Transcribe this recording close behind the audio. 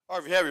All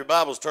right, if you have your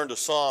Bibles, turn to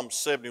Psalm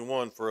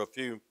 71 for a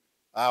few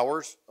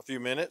hours, a few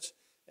minutes.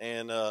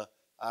 And I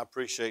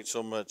appreciate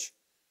so much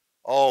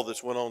all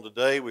that's went on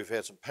today. We've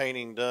had some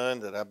painting done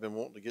that I've been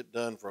wanting to get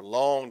done for a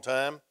long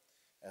time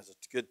as a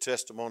good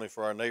testimony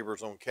for our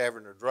neighbors on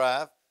Caverner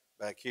Drive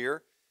back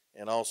here.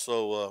 And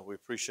also we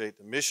appreciate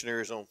the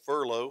missionaries on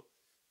furlough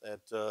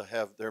that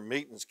have their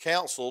meetings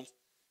canceled,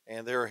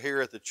 and they're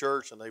here at the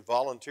church, and they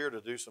volunteer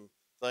to do some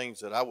things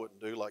that I wouldn't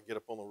do, like get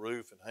up on the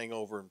roof and hang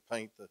over and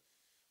paint the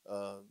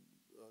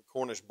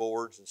Cornish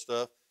boards and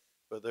stuff,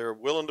 but they're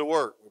willing to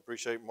work. We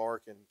appreciate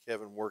Mark and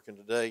Kevin working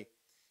today.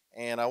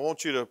 And I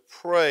want you to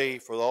pray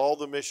for all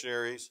the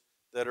missionaries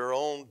that are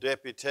on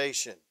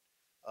deputation.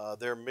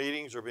 Their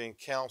meetings are being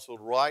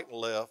counseled right and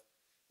left.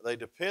 They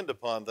depend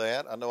upon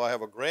that. I know I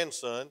have a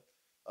grandson,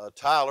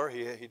 Tyler.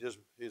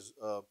 His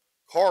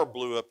car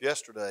blew up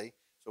yesterday,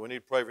 so we need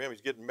to pray for him.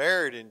 He's getting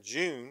married in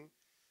June,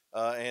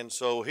 and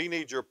so he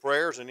needs your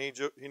prayers and he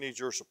needs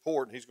your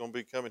support. And he's going to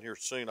be coming here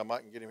soon. I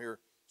might get him here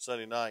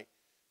Sunday night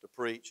to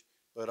preach.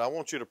 But I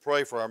want you to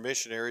pray for our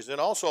missionaries.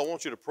 And also I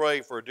want you to pray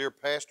for a dear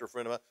pastor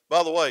friend of mine.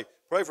 By the way,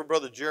 pray for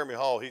Brother Jeremy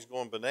Hall. He's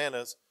going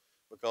bananas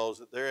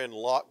because they're in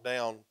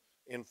lockdown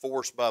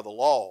enforced by the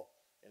law.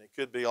 And it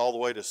could be all the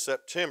way to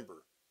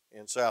September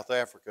in South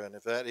Africa. And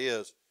if that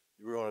is,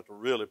 you're going to have to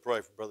really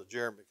pray for Brother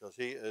Jeremy because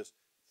he is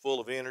full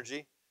of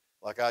energy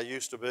like I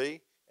used to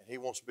be. And he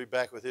wants to be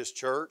back with his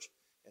church.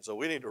 And so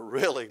we need to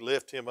really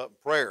lift him up in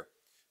prayer.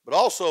 But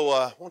also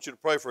I want you to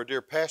pray for a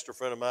dear pastor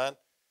friend of mine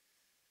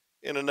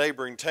in a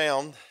neighboring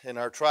town in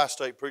our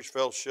Tri-State Preacher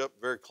Fellowship,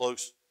 very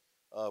close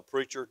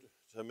preacher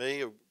to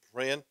me, a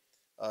friend.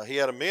 He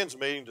had a men's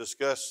meeting to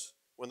discuss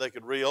when they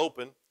could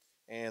reopen,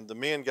 and the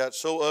men got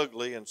so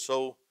ugly and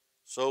so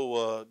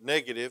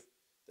negative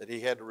that he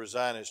had to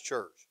resign his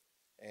church.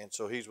 And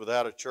so he's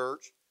without a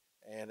church,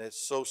 and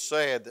it's so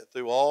sad that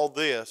through all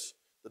this,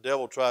 the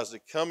devil tries to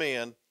come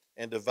in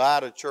and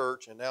divide a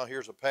church, and now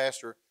here's a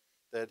pastor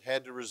that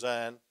had to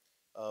resign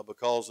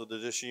because of the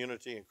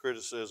disunity and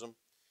criticism.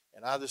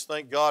 And I just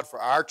thank God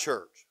for our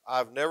church.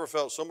 I've never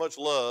felt so much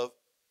love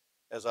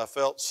as I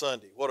felt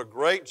Sunday. What a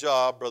great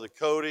job Brother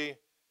Cody,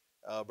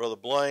 Brother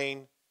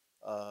Blaine,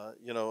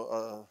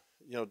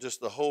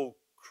 just the whole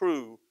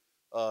crew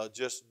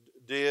just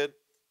did.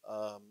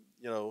 Brother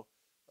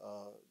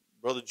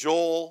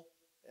Joel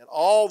and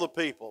all the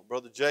people,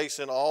 Brother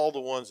Jason, all the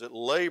ones that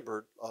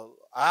labored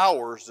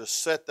hours to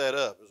set that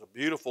up. It was a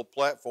beautiful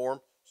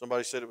platform.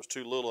 Somebody said it was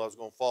too little. I was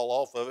going to fall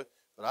off of it,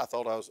 but I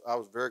thought I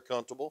was very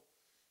comfortable,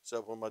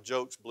 except when my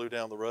jokes blew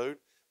down the road.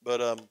 But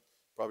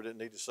probably didn't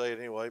need to say it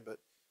anyway. But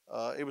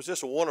it was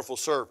just a wonderful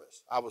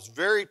service. I was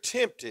very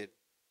tempted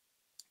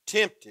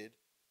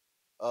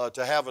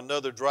to have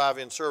another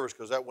drive-in service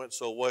because that went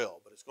so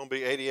well. But it's going to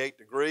be 88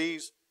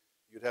 degrees.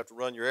 You'd have to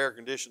run your air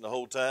conditioner the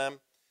whole time.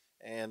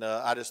 And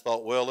I just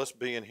thought, well, let's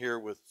be in here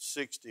with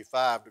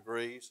 65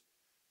 degrees.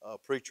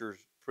 Preacher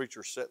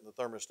setting the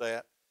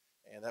thermostat.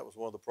 And that was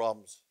one of the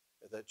problems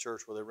at that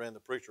church where they ran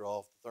the preacher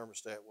off. The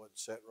thermostat wasn't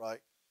set right.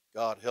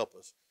 God help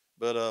us.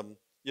 But,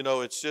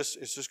 it's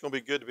just going to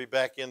be good to be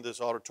back in this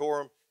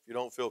auditorium. If you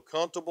don't feel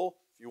comfortable,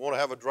 if you want to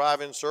have a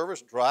drive-in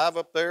service, drive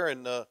up there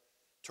and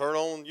turn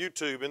on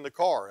YouTube in the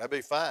car. That'd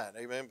be fine.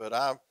 Amen. But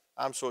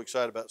I'm so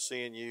excited about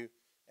seeing you.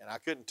 And I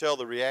couldn't tell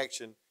the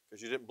reaction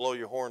because you didn't blow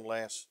your horn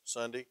last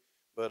Sunday.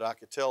 But I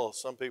could tell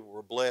some people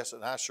were blessed,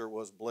 and I sure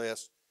was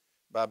blessed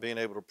by being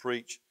able to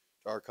preach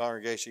to our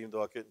congregation, even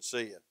though I couldn't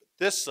see it. But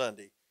this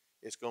Sunday,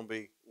 it's going to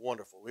be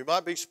wonderful. We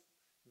might be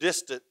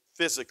distant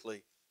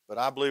physically, but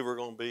I believe we're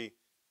going to be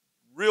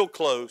real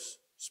close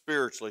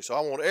spiritually. So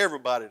I want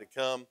everybody to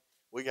come.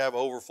 We can have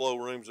overflow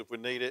rooms if we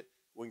need it.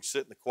 We can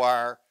sit in the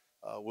choir.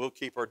 We'll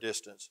keep our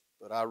distance.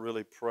 But I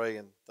really pray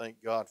and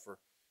thank God for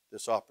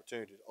this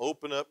opportunity to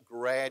open up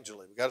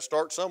gradually. We've got to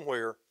start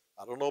somewhere.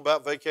 I don't know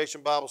about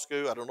Vacation Bible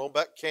School. I don't know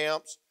about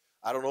camps.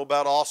 I don't know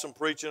about awesome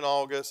preaching in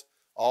August.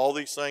 All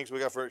these things we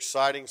got for an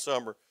exciting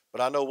summer.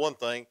 But I know one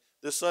thing.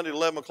 This Sunday at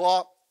 11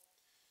 o'clock,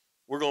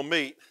 we're going to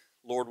meet,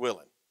 Lord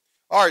willing.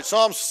 All right,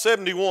 Psalm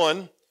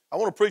 71. I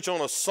want to preach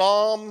on a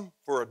psalm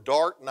for a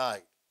dark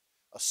night.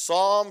 A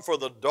psalm for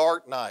the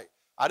dark night.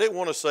 I didn't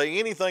want to say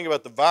anything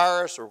about the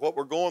virus or what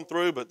we're going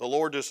through, but the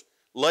Lord just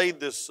laid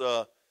this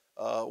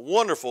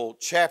wonderful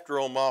chapter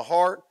on my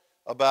heart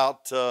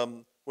about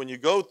when you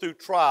go through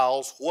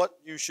trials, what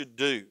you should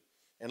do.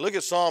 And look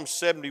at Psalm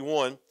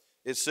 71.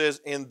 It says,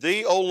 "In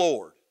thee, O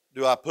Lord,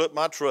 do I put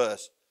my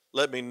trust.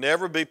 Let me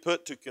never be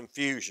put to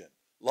confusion."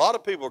 A lot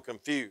of people are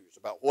confused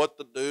about what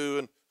to do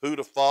and who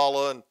to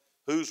follow and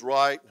who's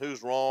right and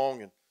who's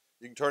wrong. And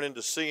you can turn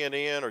into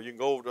CNN or you can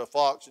go over to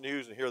Fox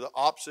News and hear the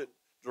opposite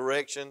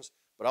directions.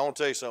 But I want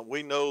to tell you something.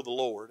 We know the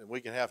Lord and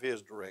we can have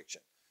His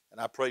direction.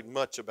 And I prayed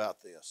much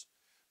about this.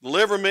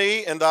 "Deliver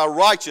me in thy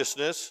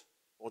righteousness."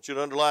 I want you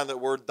to underline that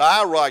word,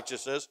 thy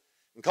righteousness.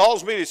 "And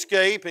cause me to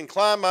escape,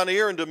 incline mine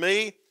ear unto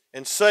me,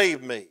 and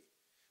save me.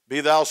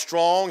 Be thou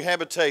strong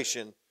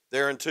habitation,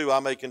 thereunto I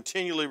may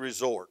continually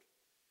resort.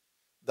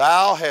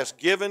 Thou hast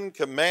given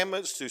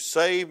commandments to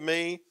save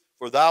me,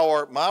 for thou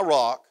art my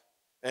rock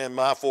and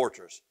my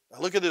fortress." Now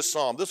look at this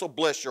psalm. This will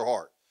bless your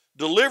heart.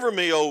 Deliver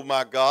me, O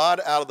my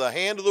God, out of the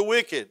hand of the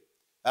wicked,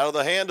 out of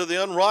the hand of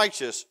the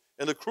unrighteous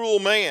and the cruel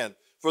man.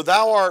 For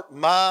thou art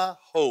my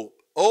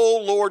hope.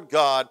 O Lord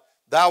God,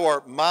 thou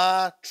art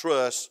my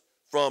trust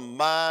from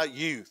my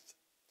youth.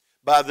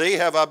 By thee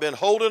have I been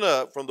holden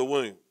up from the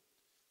womb.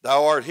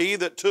 Thou art he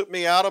that took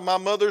me out of my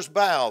mother's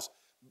bowels.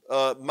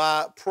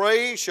 My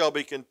praise shall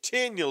be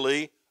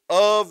continually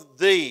of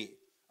thee.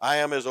 I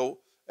am as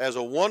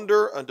a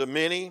wonder unto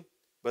many,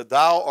 but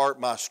thou art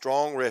my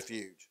strong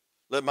refuge.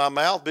 Let my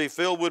mouth be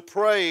filled with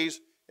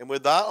praise and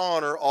with thy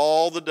honor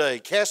all the day.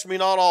 Cast me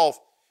not off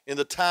in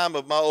the time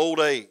of my old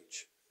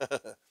age.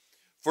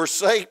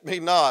 Forsake me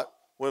not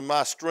when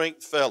my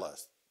strength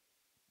faileth.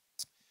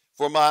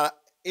 For my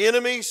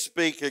enemies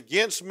speak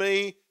against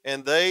me,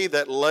 and they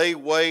that lay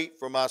wait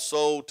for my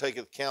soul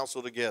taketh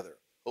counsel together.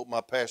 Hope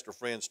my pastor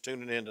friends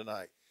tuning in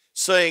tonight.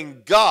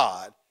 Saying,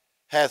 God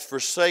hath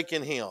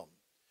forsaken him.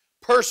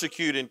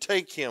 Persecute and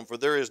take him, for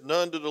there is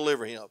none to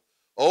deliver him.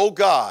 O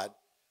God,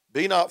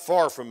 be not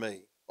far from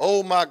me.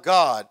 O my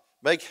God,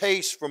 make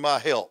haste for my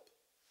help.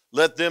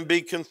 Let them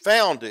be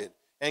confounded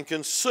and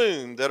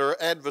consumed that are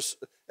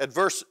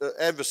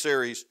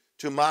adversaries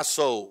to my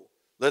soul.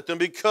 Let them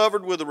be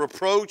covered with the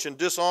reproach and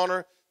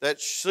dishonor that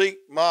seek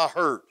my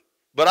hurt.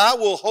 But I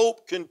will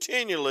hope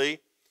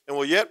continually and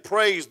will yet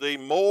praise thee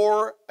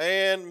more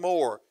and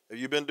more. Have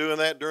you been doing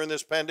that during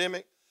this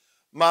pandemic?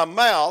 My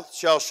mouth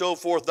shall show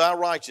forth thy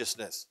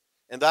righteousness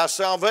and thy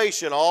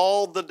salvation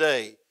all the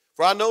day.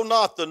 For I know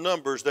not the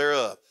numbers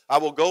thereof. I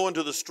will go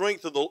into the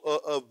strength of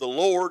the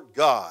Lord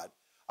God.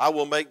 I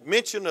will make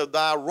mention of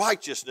thy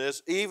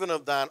righteousness, even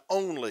of thine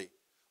only.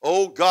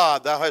 O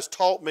God, thou hast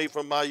taught me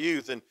from my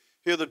youth, and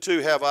hitherto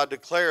have I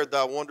declared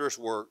thy wondrous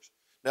works.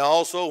 Now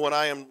also when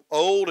I am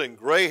old and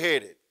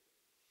gray-headed,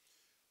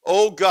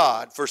 O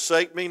God,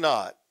 forsake me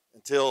not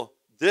until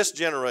this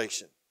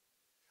generation.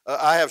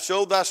 I have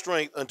showed thy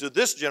strength unto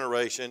this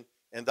generation,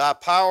 and thy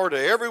power to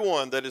every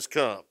one that is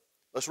come.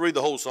 Let's read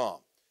the whole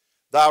psalm.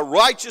 Thy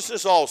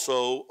righteousness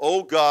also,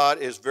 O God,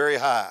 is very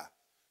high.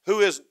 Who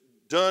has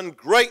done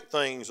great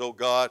things, O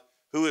God,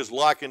 who is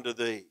like unto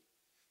thee?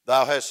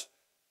 Thou hast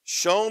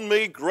shown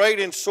me great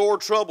and sore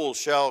troubles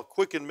shall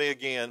quicken me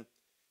again,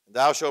 and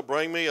thou shalt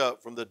bring me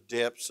up from the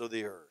depths of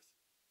the earth.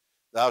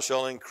 Thou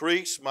shalt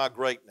increase my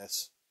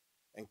greatness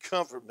and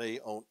comfort me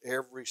on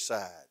every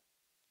side.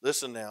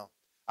 Listen now.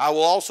 I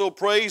will also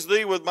praise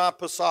thee with my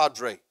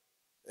psaltery.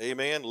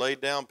 Amen.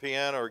 Laid down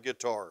piano or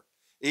guitar.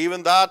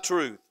 Even thy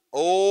truth,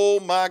 O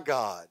my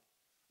God.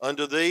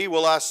 Unto thee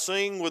will I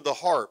sing with the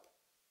harp.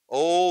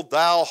 O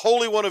thou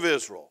Holy One of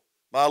Israel.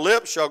 My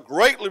lips shall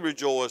greatly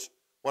rejoice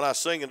when I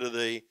sing unto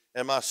thee,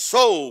 and my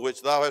soul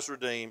which thou hast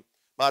redeemed.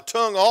 My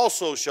tongue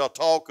also shall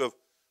talk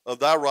of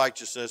thy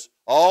righteousness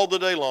all the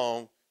day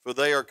long, for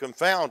they are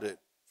confounded,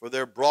 for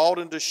they're brought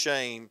into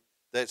shame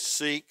that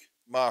seek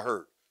my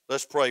hurt.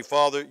 Let's pray.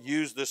 Father,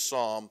 use this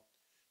psalm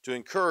to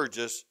encourage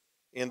us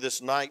in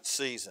this night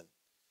season.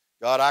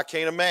 God, I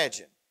can't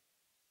imagine.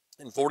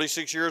 In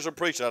 46 years of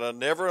preaching, I'd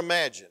never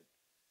imagined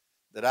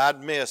that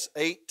I'd miss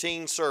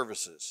 18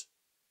 services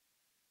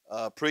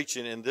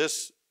preaching in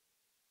this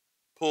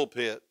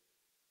pulpit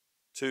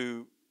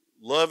to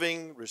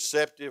loving,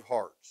 receptive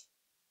hearts.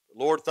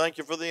 Lord, thank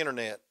you for the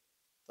internet.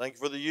 Thank you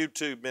for the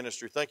YouTube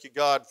ministry. Thank you,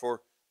 God,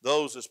 for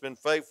those that's been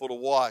faithful to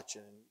watch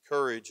and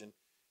encourage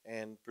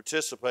and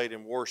participate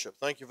in worship.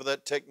 Thank you for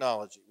that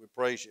technology. We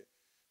praise you.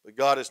 But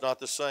God, it's not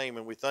the same,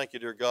 and we thank you,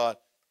 dear God,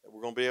 that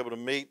we're going to be able to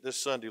meet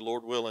this Sunday,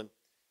 Lord willing.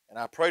 And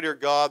I pray, dear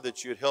God,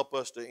 that you'd help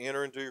us to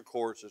enter into your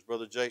courts, as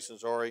Brother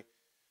Jason's already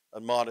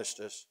admonished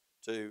us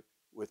to,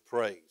 with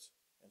praise.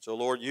 And so,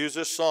 Lord, use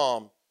this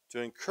psalm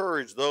to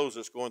encourage those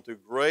that's going through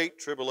great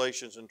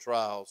tribulations and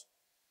trials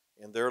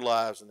in their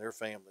lives and their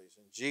families.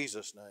 In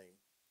Jesus' name,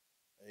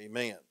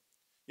 amen.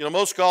 You know,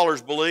 most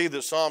scholars believe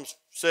that Psalm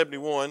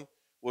 71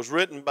 was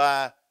written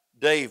by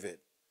David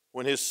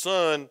when his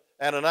son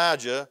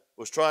Adonijah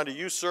was trying to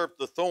usurp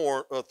the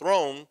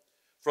throne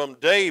from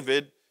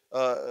David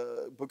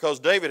because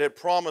David had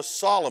promised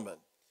Solomon.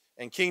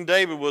 And King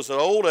David was at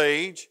old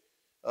age.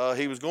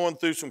 He was going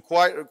through some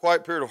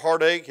quite period of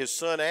heartache. His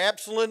son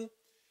Absalom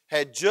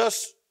had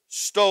just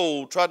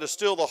tried to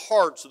steal the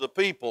hearts of the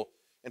people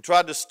and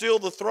tried to steal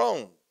the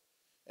throne.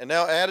 And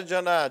now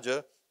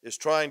Adonijah is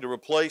trying to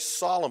replace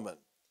Solomon.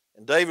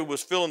 And David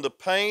was feeling the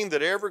pain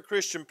that every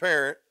Christian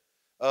parent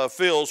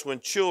feels when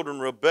children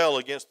rebel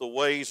against the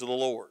ways of the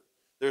Lord.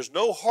 There's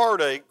no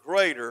heartache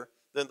greater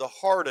than the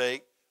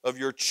heartache of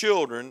your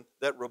children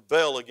that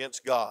rebel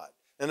against God.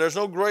 And there's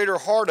no greater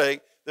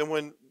heartache than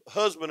when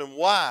husband and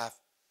wife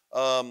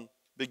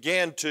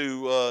began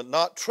to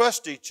not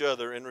trust each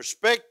other and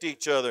respect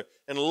each other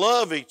and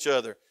love each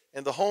other.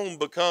 And the home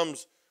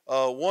becomes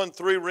one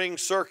three-ring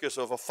circus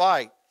of a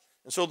fight.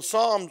 And so the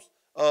Psalms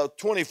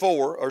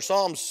 24, or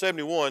Psalm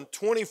 71,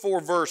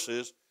 24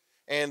 verses,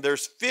 and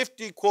there's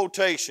 50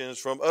 quotations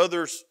from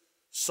others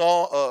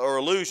or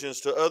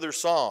allusions to other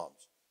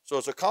psalms. So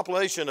it's a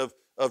compilation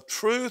of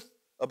truth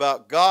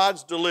about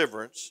God's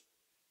deliverance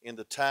in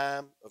the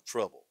time of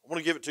trouble. I want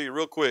to give it to you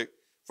real quick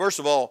First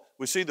of all,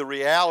 we see the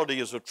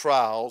realities of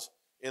trials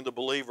in the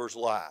believer's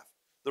life.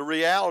 The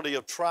reality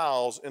of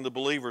trials in the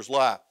believer's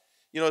life.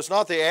 You know, it's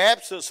not the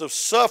absence of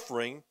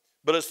suffering,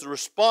 but it's the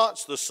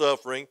response to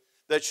suffering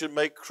that should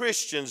make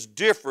Christians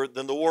different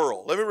than the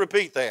world. Let me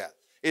repeat that.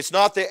 It's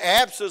not the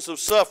absence of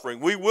suffering.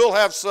 We will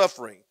have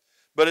suffering,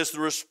 but it's the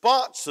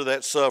response to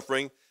that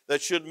suffering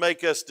that should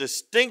make us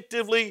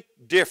distinctively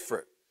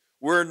different.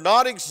 We're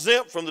not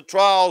exempt from the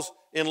trials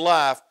in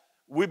life,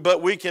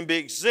 but we can be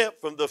exempt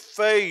from the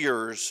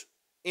failures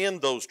in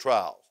those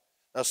trials.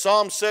 Now,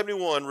 Psalm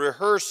 71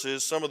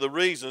 rehearses some of the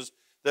reasons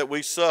that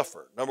we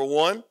suffer. Number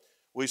one,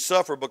 we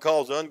suffer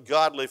because of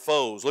ungodly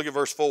foes. Look at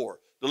verse 4.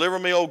 Deliver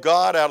me, O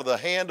God, out of the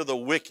hand of the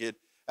wicked,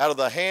 out of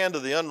the hand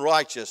of the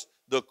unrighteous,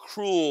 the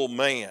cruel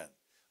man.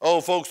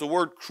 Oh, folks, the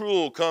word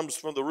cruel comes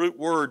from the root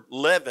word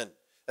leaven.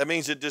 That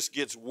means it just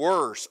gets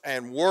worse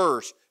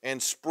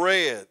and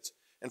spreads.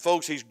 And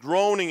folks, he's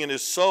groaning in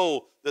his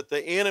soul that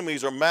the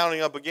enemies are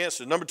mounting up against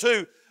him. Number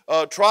two,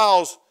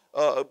 trials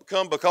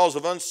come because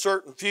of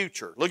uncertain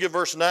future. Look at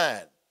verse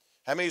 9.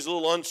 How many's a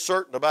little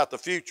uncertain about the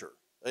future?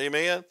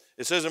 Amen.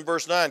 It says in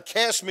verse 9,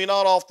 cast me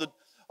not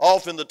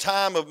off in the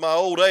time of my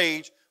old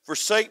age,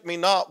 forsake me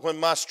not when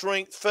my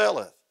strength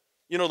faileth.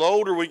 You know, the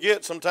older we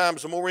get,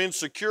 sometimes the more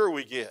insecure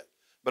we get.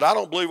 But I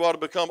don't believe we ought to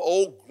become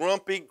old,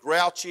 grumpy,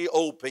 grouchy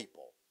old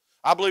people.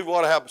 I believe we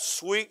ought to have a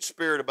sweet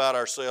spirit about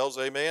ourselves,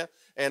 amen,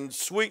 and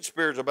sweet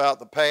spirits about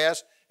the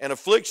past. And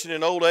affliction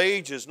in old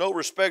age is no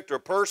respecter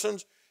of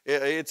persons.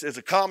 It's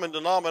a common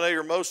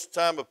denominator most of the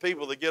time of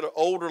people that get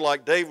older,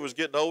 like David was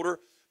getting older.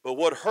 But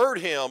what hurt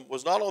him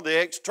was not only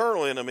the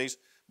external enemies,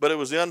 but it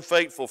was the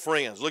unfaithful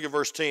friends. Look at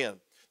verse 10.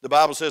 The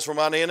Bible says, for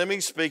mine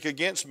enemies speak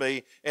against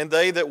me, and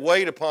they that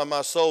wait upon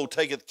my soul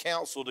taketh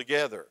counsel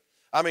together.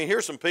 I mean,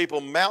 here's some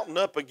people mounting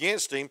up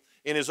against him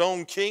in his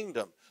own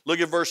kingdom. Look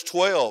at verse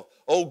 12.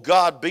 O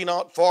God, be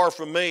not far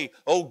from me.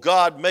 O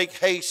God, make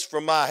haste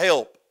for my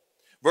help.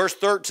 Verse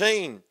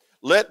 13.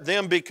 Let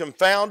them be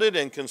confounded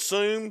and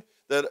consumed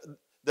that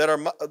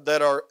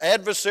are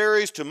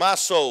adversaries to my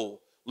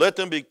soul. Let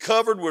them be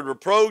covered with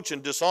reproach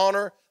and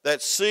dishonor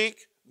that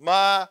seek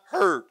my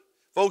hurt.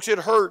 Folks, it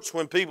hurts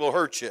when people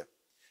hurt you.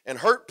 And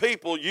hurt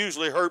people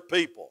usually hurt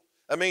people.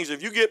 That means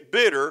if you get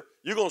bitter,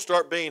 you're going to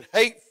start being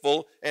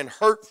hateful and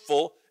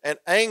hurtful and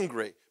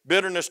angry.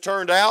 Bitterness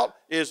turned out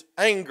is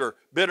anger.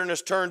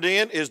 Bitterness turned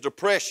in is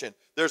depression.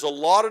 There's a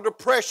lot of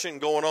depression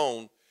going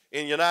on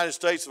in the United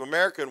States of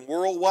America and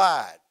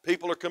worldwide.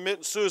 People are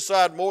committing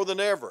suicide more than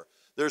ever.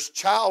 There's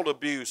child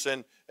abuse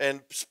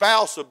and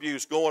spouse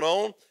abuse going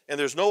on, and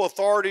there's no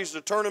authorities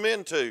to turn them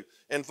into.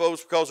 And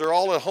folks, because they're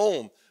all at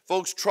home.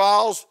 Folks,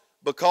 trials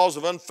because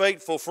of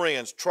unfaithful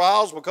friends.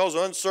 Trials because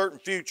of uncertain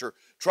future.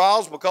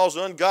 Trials because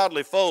of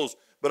ungodly foes.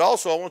 But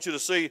also I want you to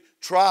see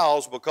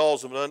trials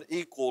because of an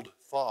unequaled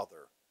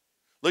father.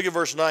 Look at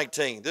verse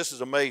 19. This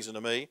is amazing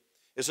to me.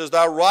 It says,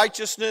 thy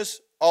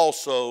righteousness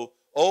also,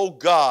 O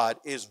God,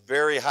 is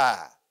very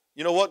high.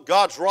 You know what?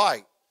 God's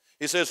right.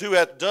 He says, who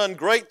hath done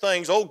great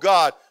things, O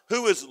God,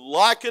 who is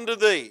like unto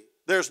thee?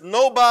 There's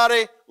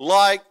nobody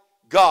like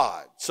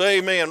God. Say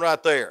amen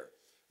right there.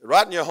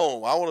 Right in your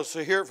home. I want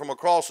to hear it from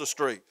across the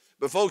street.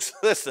 But folks,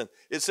 listen.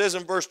 It says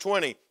in verse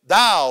 20,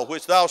 thou,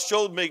 which thou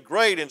showed me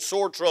great and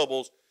sore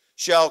troubles,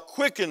 shall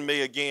quicken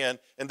me again,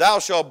 and thou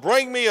shalt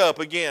bring me up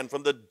again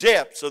from the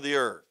depths of the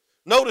earth.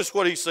 Notice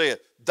what he said.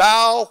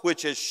 Thou,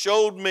 which hast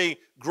showed me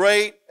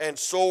great and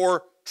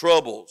sore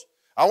troubles.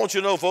 I want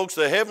you to know, folks,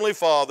 the Heavenly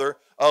Father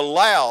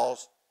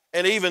allows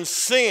and even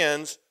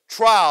sends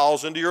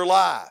trials into your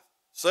life.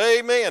 Say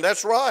amen.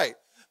 That's right.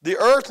 The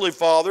earthly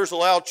fathers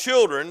allow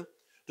children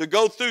to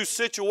go through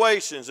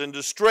situations and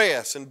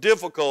distress and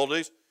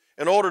difficulties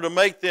in order to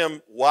make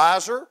them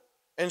wiser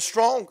and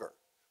stronger.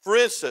 For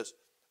instance,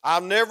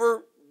 I've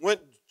never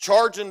went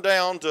charging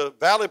down to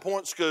Valley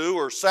Point School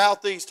or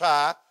Southeast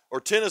High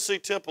or Tennessee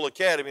Temple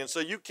Academy and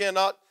say, you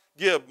cannot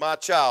give my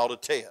child a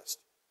test.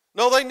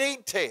 No, they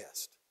need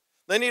tests.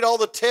 They need all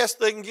the tests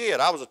they can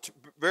get. I was a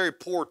very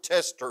poor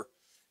tester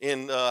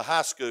in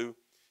high school,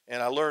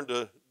 and I learned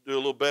to do a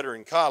little better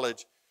in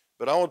college.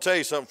 But I want to tell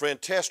you something, friend,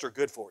 tests are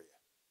good for you.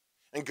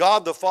 And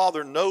God the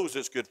Father knows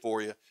it's good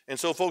for you. And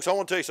so, folks, I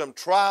want to tell you something.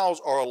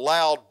 Trials are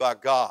allowed by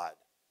God.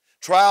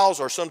 Trials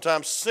are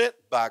sometimes sent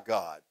by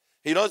God.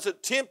 He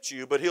doesn't tempt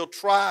you, but he'll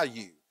try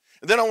you.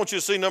 And then I want you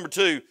to see, number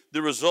two,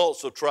 the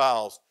results of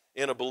trials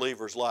in a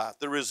believer's life.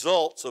 The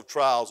results of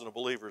trials in a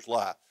believer's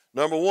life.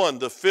 Number one,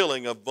 the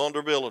feeling of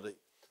vulnerability.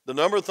 The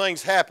number of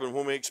things happen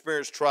when we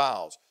experience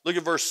trials. Look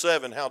at verse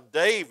 7, how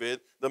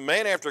David, the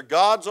man after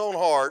God's own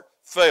heart,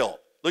 felt.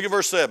 Look at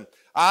verse 7.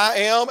 I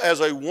am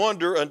as a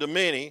wonder unto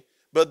many,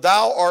 but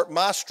thou art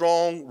my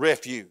strong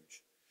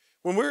refuge.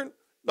 When we're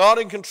not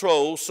in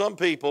control, some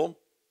people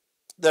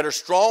that are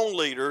strong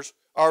leaders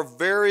are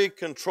very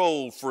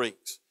control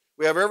freaks.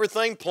 We have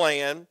everything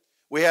planned.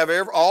 We have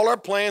all our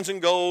plans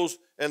and goals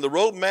and the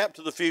roadmap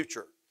to the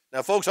future.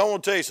 Now, folks, I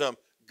want to tell you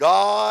something.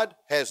 God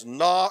has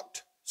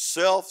knocked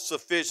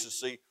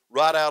self-sufficiency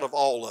right out of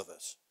all of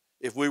us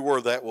if we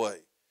were that way.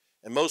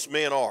 And most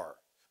men are.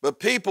 But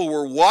people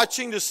were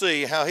watching to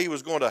see how he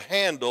was going to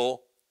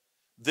handle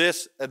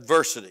this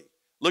adversity.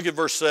 Look at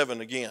verse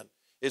 7 again.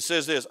 It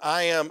says this,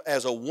 I am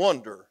as a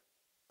wonder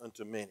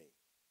unto many.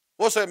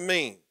 What's that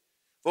mean?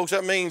 Folks,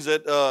 that means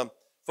that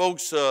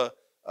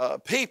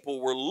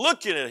people were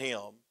looking at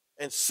him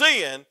and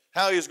seeing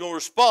how he was going to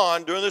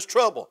respond during this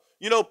trouble.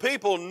 You know,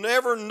 people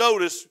never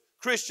notice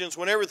Christians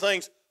when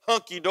everything's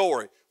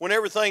hunky-dory, when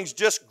everything's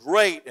just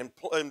great and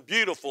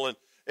beautiful and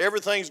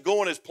everything's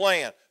going as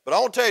planned. But I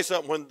want to tell you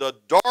something, when the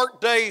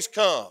dark days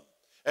come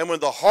and when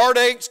the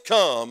heartaches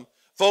come,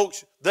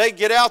 folks, they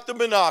get out the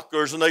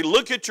binoculars and they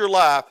look at your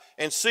life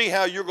and see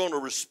how you're going to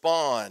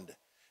respond.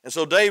 And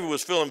so David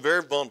was feeling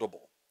very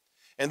vulnerable.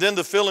 And then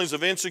the feelings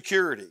of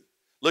insecurity.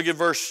 Look at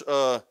verse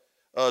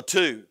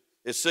 2.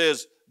 It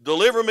says,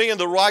 deliver me in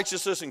the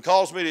righteousness and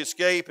cause me to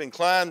escape.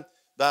 Incline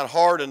thine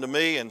heart unto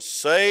me and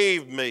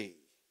save me.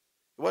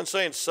 He wasn't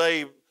saying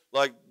save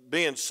like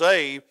being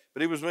saved,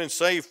 but he was being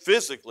saved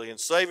physically and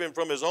save him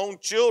from his own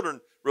children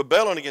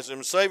rebelling against him,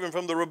 and save him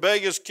from the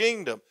rebellious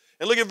kingdom.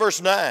 And look at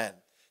verse 9.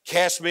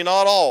 Cast me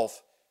not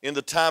off in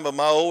the time of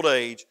my old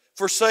age.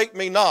 Forsake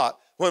me not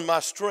when my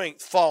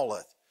strength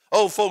falleth.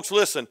 Oh, folks,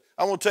 listen,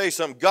 I want to tell you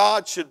something.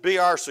 God should be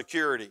our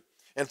security.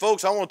 And,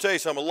 folks, I want to tell you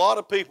something. A lot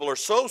of people are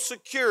so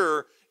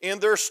secure in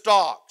their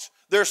stocks.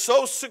 They're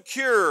so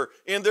secure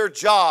in their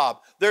job.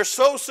 They're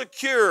so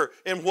secure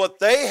in what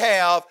they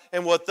have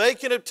and what they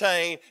can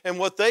obtain and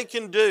what they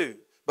can do.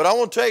 But I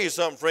want to tell you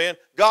something, friend.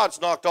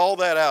 God's knocked all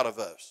that out of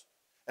us.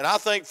 And I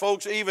think,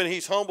 folks, even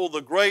He's humbled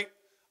the great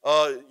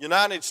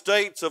United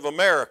States of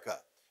America.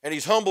 And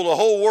He's humbled the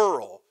whole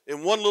world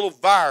in one little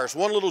virus,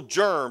 one little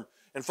germ.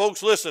 And,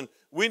 folks, listen,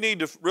 we need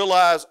to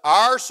realize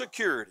our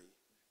security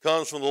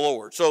comes from the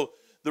Lord. So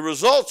the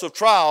results of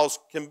trials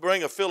can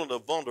bring a feeling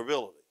of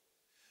vulnerability.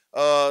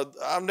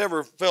 I've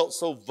never felt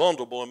so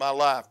vulnerable in my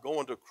life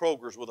going to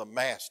Kroger's with a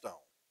mask on.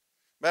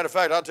 Matter of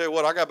fact, I'll tell you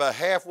what, I got about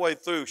halfway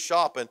through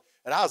shopping,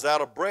 and I was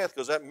out of breath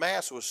because that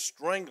mask was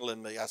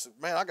strangling me. I said,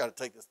 man, I got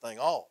to take this thing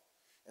off.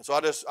 And so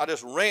I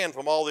just ran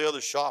from all the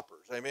other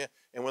shoppers, amen.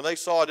 And when they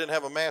saw I didn't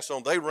have a mask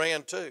on, they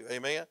ran too,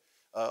 amen.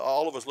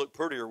 All of us look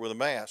prettier with a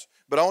mask.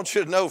 But I want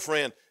you to know,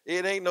 friend,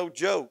 it ain't no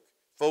joke.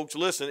 Folks,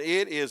 listen,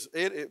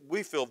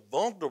 we feel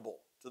vulnerable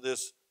to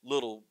this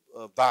little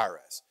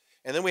virus.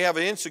 And then we have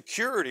an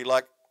insecurity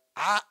like,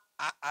 I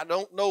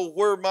don't know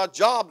where my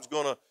job's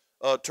going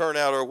to turn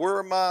out, or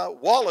where my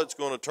wallet's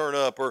going to turn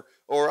up,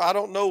 or I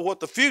don't know what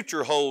the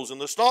future holds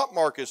and the stock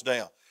market's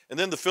down. And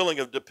then the feeling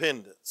of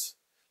dependence.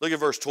 Look at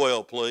verse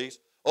 12, please.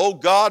 O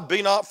God,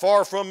 be not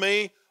far from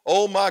me.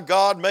 O my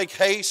God, make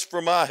haste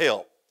for my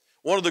help.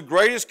 One of the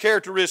greatest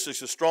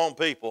characteristics of strong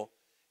people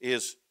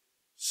is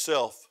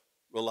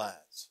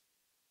self-reliance.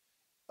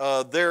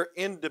 They're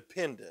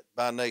independent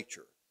by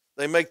nature.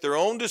 They make their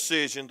own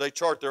decisions. They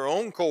chart their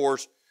own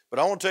course. But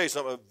I want to tell you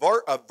something.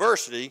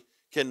 Adversity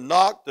can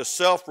knock the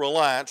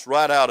self-reliance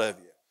right out of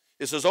you.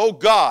 It says, oh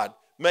God,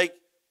 make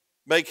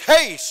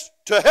haste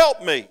to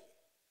help me.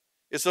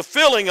 It's a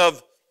feeling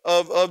of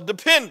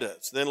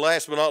dependence. Then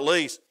last but not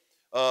least,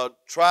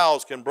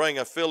 trials can bring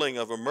a feeling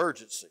of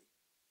emergency.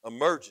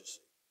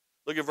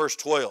 Look at verse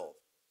 12.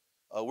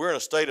 We're in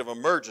a state of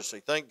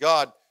emergency. Thank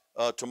God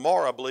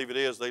tomorrow, I believe it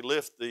is, they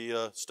lift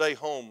the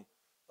stay-home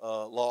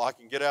law. I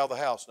can get out of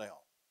the house now.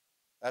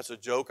 That's a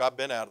joke. I've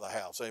been out of the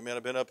house. Amen.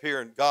 I've been up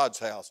here in God's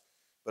house,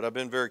 but I've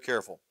been very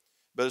careful.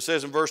 But it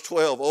says in verse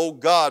 12, O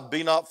God,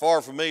 be not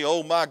far from me.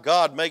 O my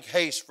God, make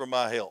haste for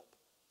my help.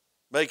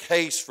 Make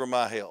haste for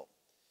my help.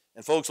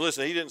 And folks,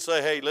 listen, he didn't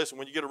say, hey, listen,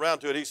 when you get around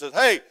to it, he says,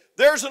 hey,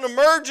 there's an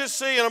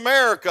emergency in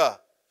America.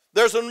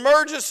 There's an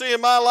emergency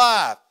in my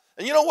life.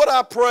 And you know what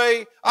I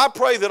pray? I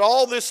pray that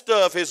all this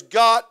stuff has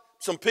got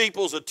some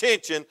people's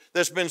attention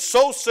that's been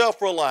so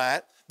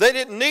self-reliant. They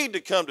didn't need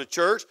to come to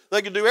church.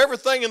 They could do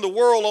everything in the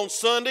world on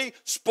Sunday,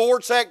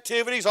 sports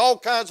activities, all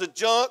kinds of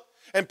junk,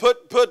 and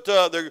put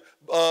their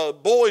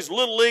boys'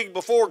 little league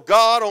before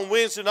God on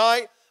Wednesday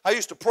night. I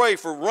used to pray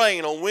for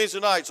rain on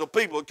Wednesday night so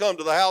people would come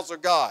to the house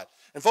of God.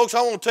 And folks,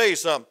 I want to tell you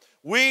something.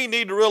 We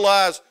need to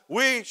realize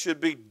we should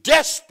be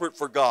desperate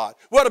for God.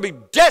 We ought to be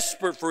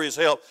desperate for His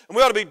help. And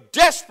we ought to be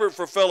desperate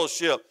for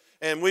fellowship.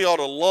 And we ought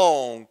to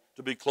long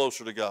to be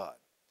closer to God.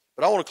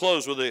 But I want to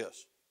close with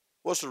this.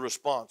 What's the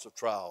response of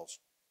trials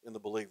in the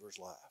believer's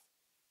life?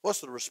 What's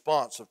the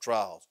response of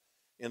trials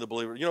in the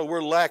believer? You know,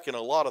 we're lacking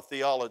a lot of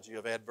theology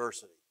of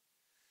adversity.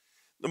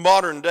 The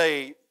modern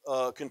day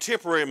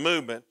contemporary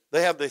movement,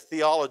 they have the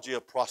theology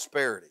of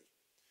prosperity.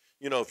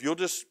 You know, if you'll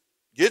just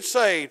get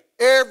saved,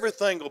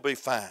 everything will be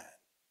fine.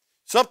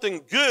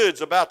 Something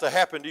good's about to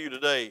happen to you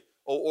today.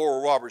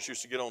 Oral Roberts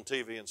used to get on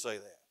TV and say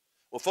that.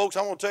 Well, folks,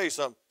 I want to tell you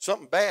something.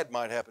 Something bad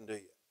might happen to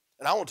you.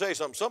 And I want to tell you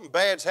something. Something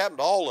bad's happened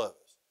to all of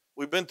us.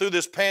 We've been through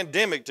this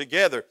pandemic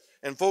together.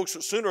 And folks,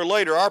 sooner or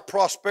later, our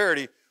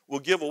prosperity will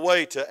give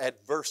way to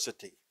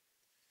adversity.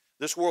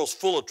 This world's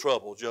full of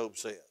trouble, Job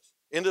says.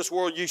 In this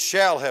world you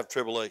shall have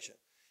tribulation.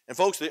 And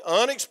folks, the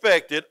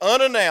unexpected,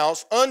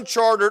 unannounced,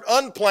 unchartered,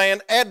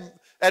 unplanned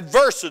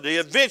adversity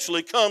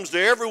eventually comes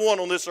to everyone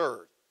on this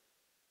earth.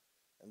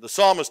 And the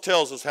psalmist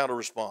tells us how to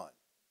respond.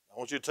 I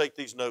want you to take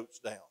these notes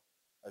down.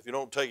 If you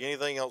don't take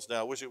anything else down,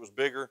 I wish it was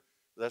bigger.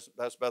 That's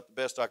about the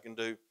best I can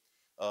do.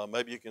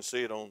 Maybe you can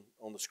see it on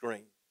the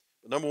screen.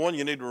 But number one,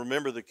 you need to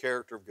remember the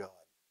character of God.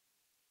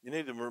 You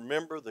need to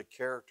remember the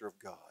character of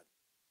God.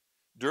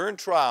 During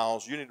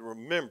trials, you need to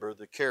remember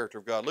the character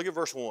of God. Look at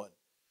verse 1.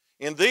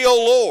 In thee, O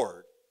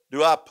Lord,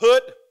 do I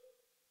put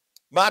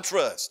my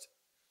trust.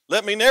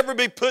 Let me never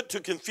be put to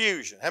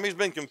confusion. How many's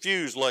been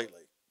confused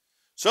lately?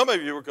 Some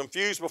of you were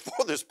confused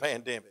before this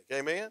pandemic.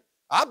 Amen?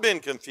 I've been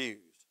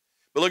confused.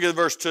 But look at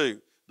verse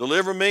 2.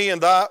 Deliver me in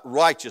thy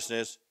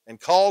righteousness and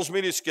cause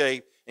me to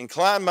escape.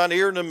 Incline mine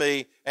ear unto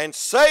me and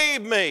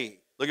save me.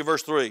 Look at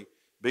verse 3.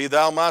 Be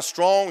thou my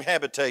strong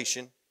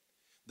habitation.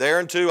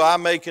 Thereunto I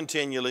may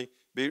continually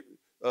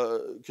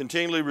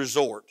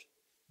resort.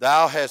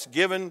 Thou hast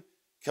given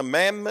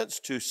commandments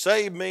to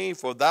save me,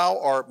 for thou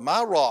art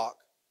my rock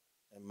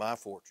and my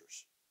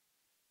fortress.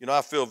 You know,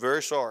 I feel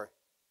very sorry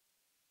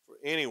for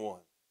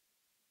anyone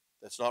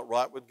that's not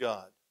right with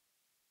God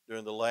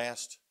during the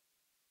last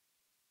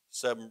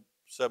 7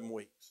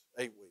 weeks,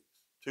 8 weeks,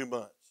 2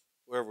 months,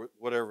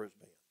 whatever it's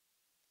been.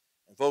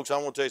 And folks, I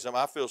want to tell you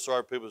something. I feel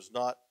sorry for people that's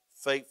not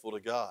faithful to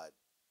God.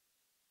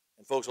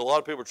 And folks, a lot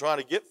of people are trying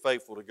to get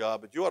faithful to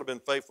God, but you ought to have been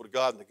faithful to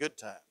God in the good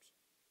times.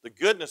 The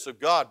goodness of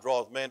God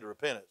draweth man to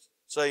repentance.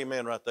 Say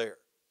amen right there.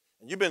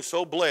 And you've been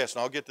so blessed,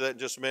 and I'll get to that in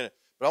just a minute.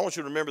 But I want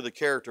you to remember the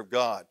character of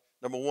God.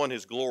 Number one,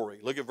 his glory.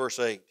 Look at verse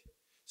 8. It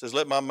says,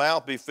 let my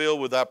mouth be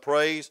filled with thy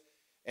praise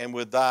and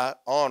with thy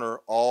honor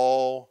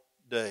all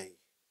day.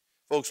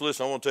 Folks,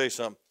 listen, I want to tell you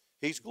something.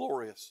 He's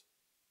glorious.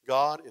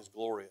 God is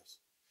glorious.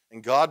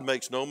 And God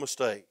makes no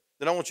mistake.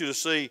 Then I want you to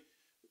see,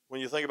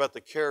 when you think about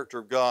the character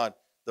of God,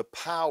 the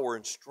power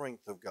and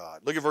strength of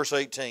God. Look at verse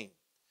 18.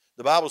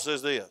 The Bible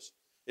says this.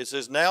 It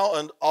says, now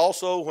and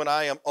also when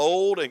I am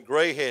old and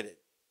gray-headed,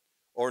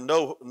 or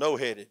no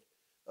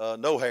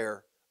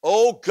hair,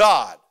 O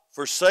God,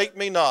 forsake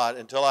me not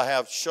until I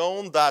have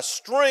shown thy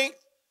strength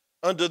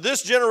unto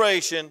this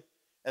generation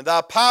and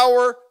thy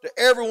power to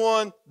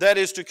everyone that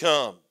is to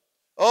come.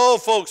 Oh,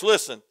 folks,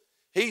 listen.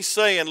 He's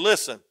saying,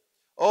 listen,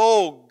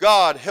 oh,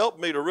 God, help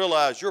me to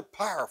realize you're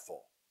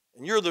powerful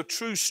and you're the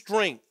true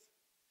strength.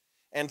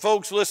 And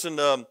folks, listen,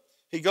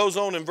 he goes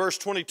on in verse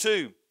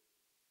 22,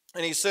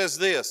 and he says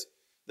this,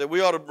 that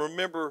we ought to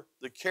remember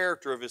the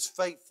character of his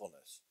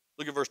faithfulness.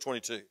 Look at verse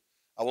 22.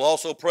 I will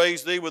also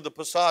praise thee with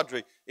the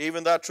psaltery,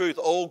 even thy truth,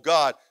 O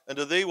God. And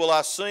to thee will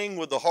I sing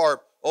with the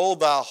harp, O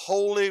thou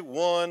Holy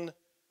One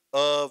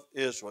of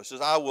Israel. It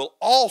says, I will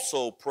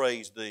also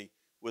praise thee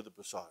with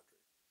the psaltery.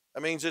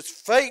 That means it's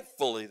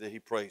faithfully that he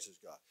praises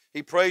God.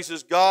 He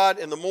praises God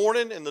in the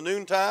morning, in the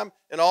noontime,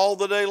 and all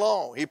the day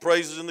long. He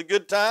praises in the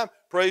good time,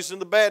 praises in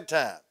the bad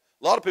time.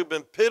 A lot of people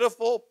have been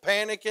pitiful,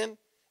 panicking,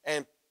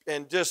 and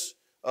just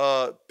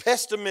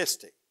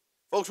pessimistic.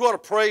 Folks, we ought to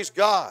praise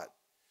God.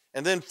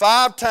 And then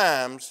five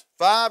times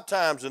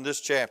in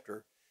this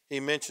chapter, he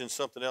mentions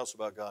something else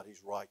about God.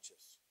 He's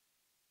righteous.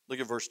 Look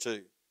at verse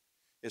 2.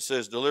 It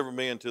says, deliver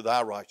me into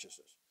thy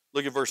righteousness.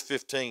 Look at verse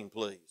 15,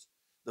 please.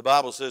 The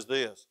Bible says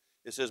this.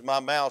 It says, my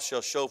mouth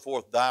shall show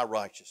forth thy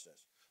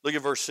righteousness. Look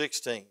at verse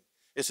 16.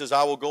 It says,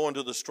 I will go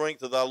into the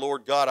strength of thy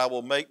Lord God. I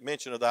will make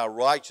mention of thy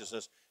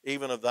righteousness,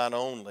 even of thine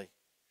only.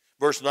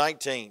 Verse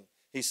 19,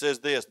 he says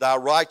this, thy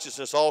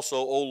righteousness also,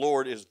 O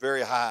Lord, is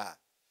very high.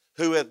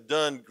 Who hath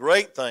done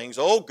great things,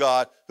 O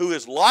God, who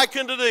is like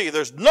unto thee.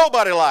 There's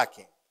nobody like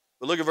him.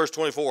 But look at verse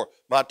 24.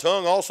 My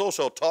tongue also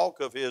shall talk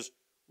of his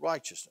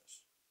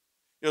righteousness.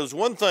 You know, there's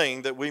one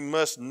thing that we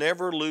must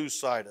never lose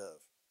sight of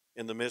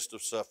in the midst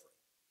of suffering.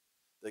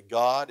 That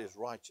God is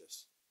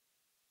righteous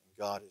and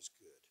God is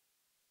good.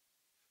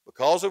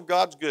 Because of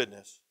God's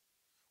goodness,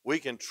 we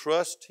can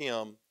trust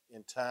him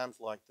in times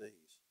like these.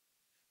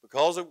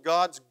 Because of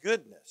God's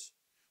goodness,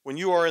 when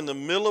you are in the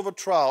middle of a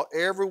trial,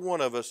 every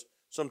one of us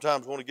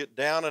sometimes want to get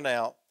down and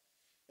out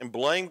and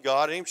blame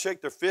God and even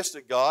shake their fist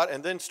at God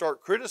and then start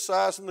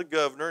criticizing the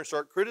governor and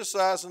start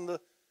criticizing the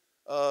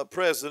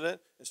president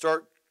and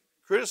start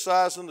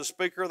criticizing the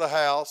Speaker of the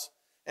House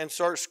and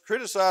starts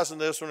criticizing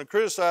this one and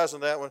criticizing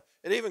that one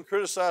and even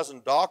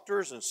criticizing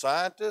doctors and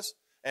scientists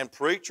and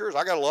preachers.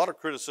 I got a lot of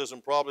criticism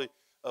probably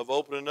of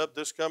opening up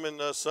this coming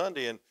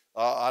Sunday. And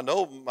I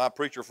know my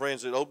preacher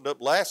friends that opened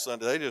up last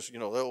Sunday, they just,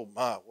 oh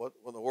my, what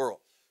in the world?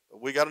 But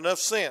we got enough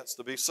sense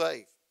to be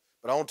safe.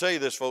 But I want to tell you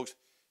this, folks.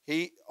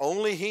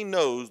 Only he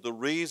knows the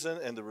reason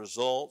and the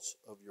results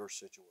of your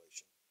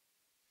situation.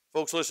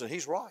 Folks, listen,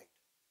 he's right.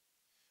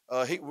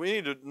 We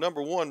need to,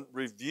 number one,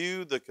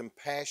 review the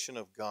compassion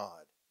of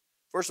God.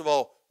 First of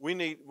all, we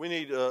need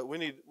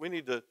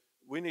to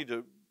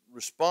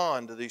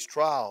respond to these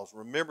trials,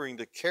 remembering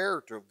the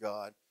character of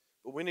God,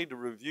 but we need to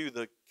review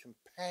the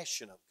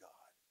compassion of God.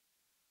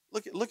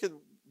 Look at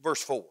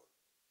verse 4. It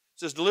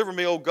says, deliver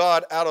me, O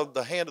God, out of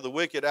the hand of the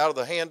wicked, out of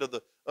the hand of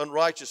the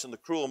unrighteous and the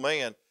cruel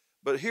man.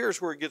 But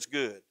here's where it gets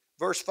good.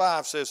 Verse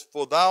 5 says,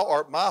 for thou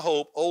art my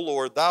hope, O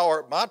Lord, thou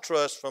art my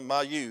trust from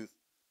my youth.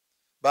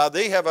 By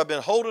thee have I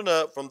been holden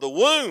up from the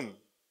womb.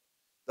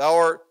 Thou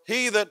art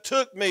he that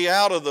took me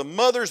out of the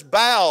mother's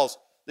bowels,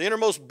 the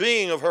innermost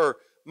being of her.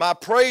 my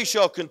praise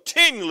shall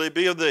continually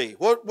be of thee.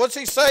 What's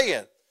he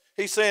saying?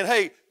 He's saying,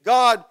 hey,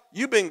 God,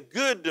 you've been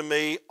good to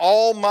me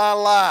all my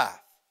life.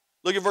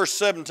 Look at verse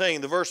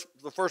 17,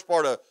 the first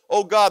part of it.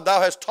 Oh God,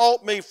 thou hast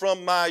taught me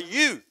from my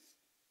youth.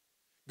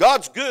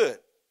 God's good,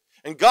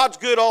 and God's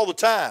good all the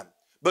time.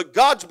 But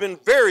God's been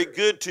very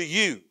good to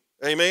you.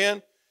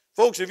 Amen?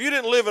 Folks, if you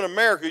didn't live in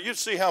America, you'd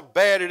see how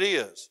bad it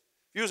is.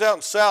 If you was out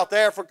in South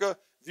Africa,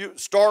 if you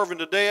was starving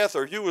to death,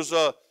 or if you was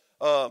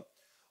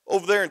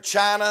over there in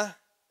China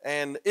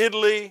and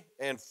Italy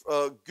and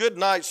good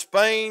night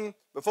Spain.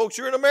 But folks,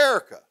 you're in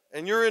America,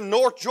 and you're in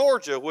North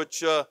Georgia,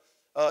 which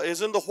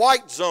is in the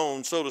white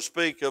zone, so to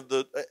speak, of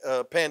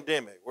the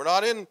pandemic. We're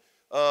not in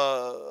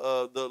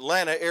the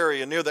Atlanta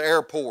area near the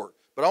airport.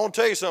 But I want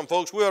to tell you something,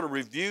 folks. We ought to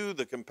review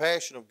the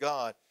compassion of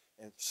God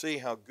and see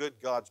how good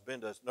God's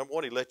been to us. Number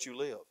one, he let you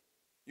live.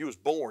 You was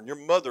born. Your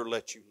mother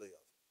let you live.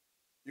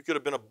 You could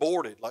have been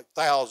aborted like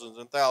thousands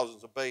and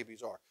thousands of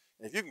babies are.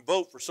 And if you can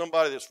vote for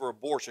somebody that's for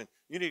abortion,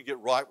 you need to get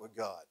right with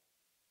God.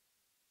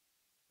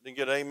 Didn't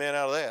get an amen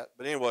out of that.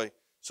 But anyway,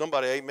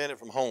 somebody amen it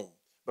from home.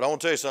 But I want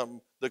to tell you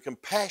something. The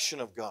compassion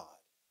of God.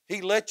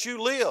 He let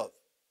you live.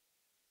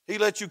 He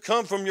let you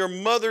come from your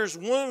mother's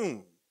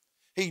womb.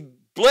 He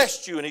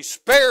blessed you and he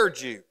spared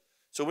you.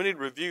 So we need to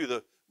review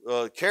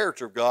the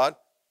character of God.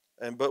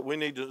 But we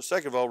need to,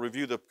 second of all,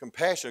 review the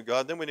compassion of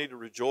God. Then we need to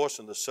rejoice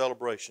in the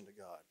celebration of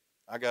God.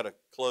 I got to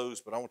close,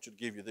 but I want you to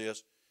give you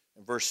this.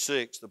 In verse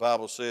 6, the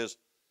Bible says,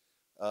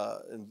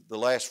 in the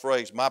last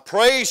phrase, my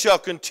praise shall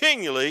be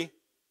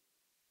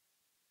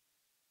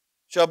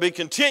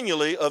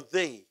continually of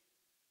thee.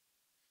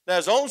 Now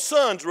his own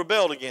sons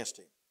rebelled against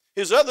him.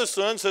 His other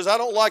son says, I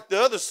don't like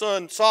the other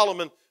son,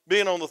 Solomon,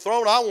 being on the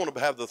throne. I want to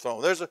have the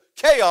throne. There's a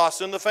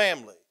chaos in the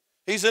family.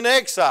 He's in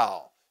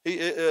exile.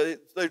 They're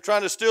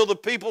trying to steal the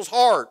people's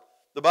heart,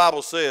 the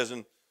Bible says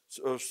in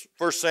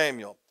 1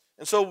 Samuel.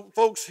 And so,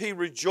 folks, he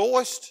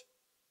rejoiced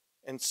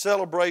in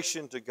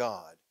celebration to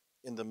God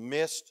in the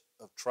midst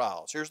of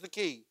trials. Here's the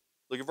key.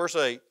 Look at verse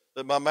 8.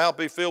 Let my mouth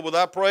be filled with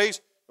thy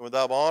praise and with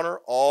thy honor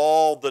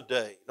all the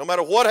day. No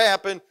matter what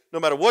happened, no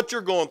matter what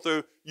you're going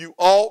through, you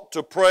ought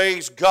to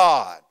praise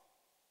God.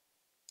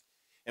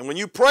 And when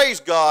you praise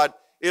God,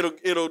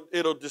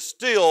 it'll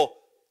distill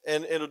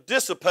and it'll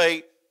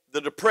dissipate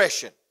the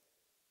depression,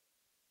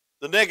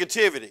 the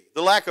negativity,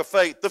 the lack of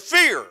faith, the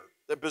fear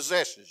that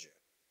possesses you.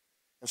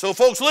 And so,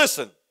 folks,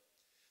 listen.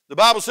 The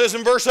Bible says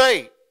in verse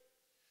 8,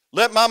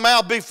 let my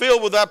mouth be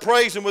filled with thy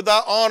praise and with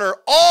thy honor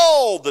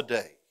all the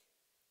day.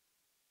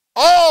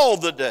 All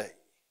the day.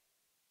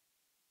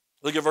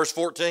 Look at verse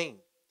 14.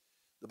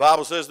 The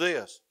Bible says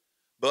this,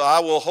 but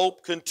I will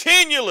hope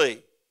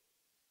continually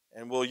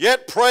and will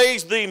yet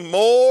praise thee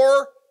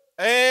more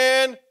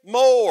and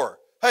more.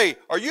 Hey,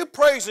 are you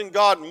praising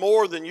God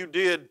more than you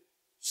did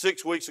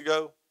 6 weeks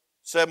ago,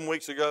 7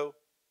 weeks ago?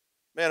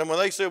 Man, and when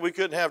they said we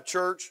couldn't have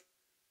church,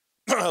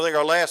 I think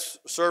our last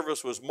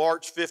service was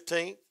March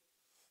 15th.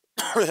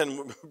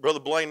 And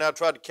Brother Blaine and I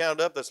tried to count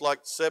it up. That's like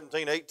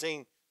 17,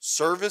 18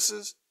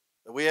 services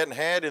that we hadn't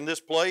had in this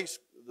place,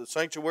 the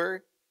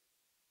sanctuary.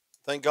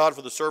 Thank God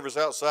for the service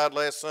outside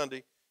last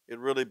Sunday. It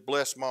really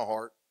blessed my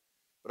heart.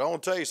 But I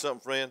want to tell you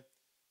something, friend.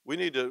 We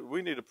need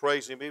to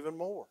praise him even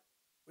more.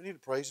 We need to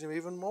praise him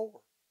even more.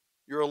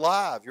 You're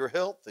alive. You're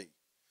healthy.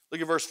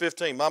 Look at verse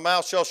 15. My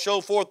mouth shall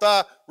show forth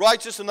thy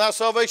righteousness and thy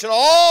salvation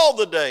all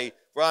the day,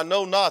 for I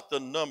know not the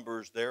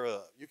numbers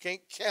thereof. You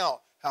can't count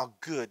how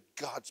good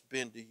God's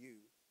been to you.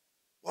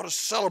 We ought to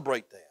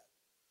celebrate that.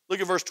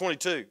 Look at verse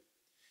 22.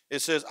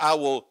 It says, I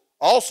will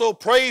also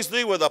praise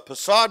thee with a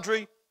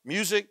psaltery,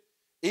 music,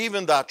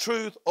 even thy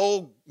truth,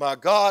 O my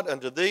God,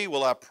 unto thee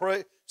will I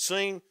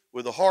sing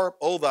with the harp,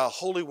 O thou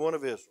Holy One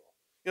of Israel.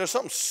 You know,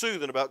 something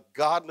soothing about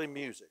godly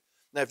music.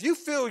 Now, if you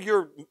fill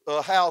your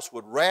house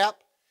with rap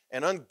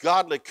and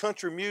ungodly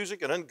country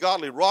music and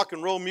ungodly rock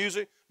and roll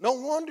music, no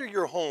wonder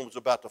your home's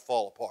about to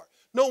fall apart.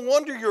 No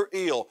wonder you're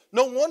ill.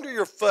 No wonder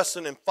you're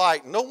fussing and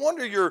fighting. No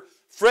wonder you're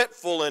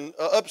fretful and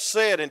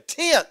upset and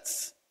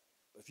tense.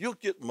 If you'll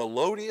get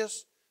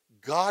melodious,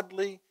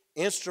 godly,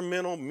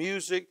 instrumental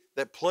music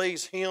that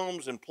plays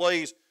hymns and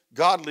plays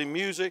godly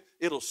music,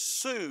 it'll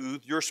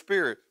soothe your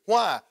spirit.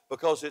 Why?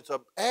 Because it's an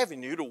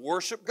avenue to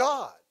worship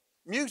God.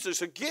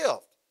 Music's a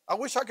gift. I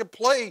wish I could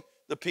play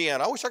the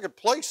piano. I wish I could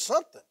play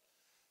something.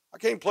 I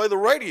can't play the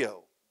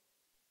radio.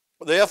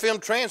 The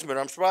FM transmitter,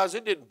 I'm surprised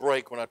it didn't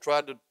break when I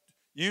tried to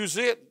use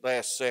it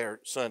last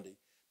Sunday.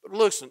 But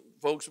listen,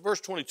 folks, verse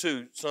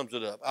 22 sums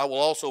it up. I will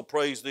also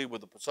praise thee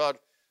with the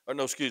psaltery.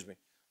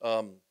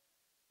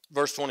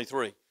 Verse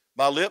 23.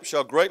 My lips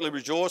shall greatly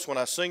rejoice when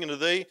I sing unto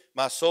thee,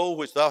 my soul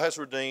which thou hast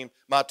redeemed.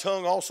 My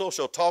tongue also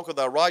shall talk of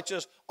thy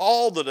righteousness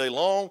all the day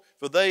long,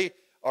 for they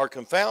are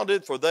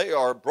confounded, for they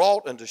are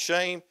brought unto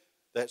shame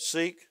that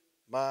seek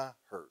my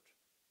hurt.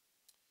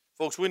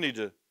 Folks, we need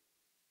to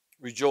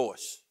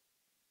rejoice.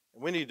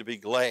 And we need to be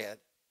glad.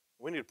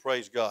 We need to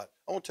praise God.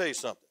 I want to tell you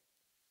something.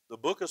 The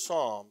book of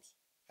Psalms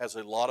has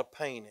a lot of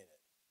pain in it.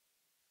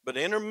 But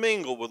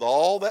intermingled with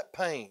all that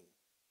pain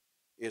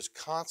is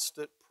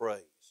constant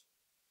praise.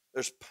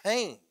 There's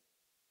pain.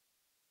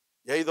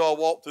 Yea, though I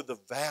walk through the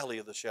valley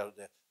of the shadow of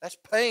death. That's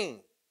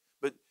pain.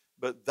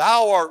 But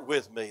thou art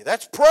with me.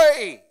 That's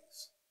praise.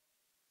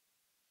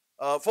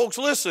 Folks,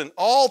 listen,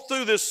 all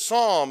through this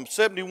Psalm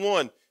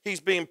 71,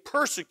 he's being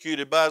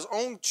persecuted by his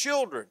own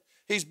children.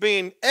 He's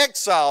being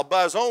exiled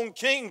by his own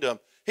kingdom.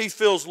 He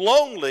feels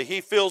lonely.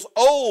 He feels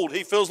old.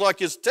 He feels like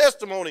his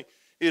testimony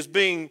is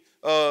being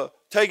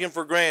taken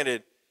for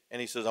granted.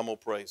 And he says, I'm going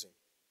to praise him.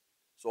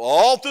 So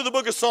all through the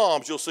book of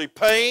Psalms, you'll see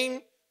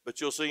pain,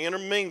 but you'll see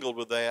intermingled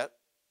with that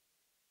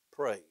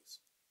praise.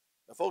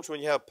 Now, folks,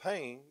 when you have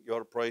pain, you ought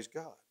to praise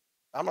God.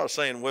 I'm not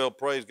saying, well,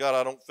 praise God,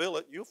 I don't feel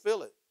it. You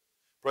feel it.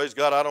 Praise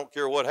God, I don't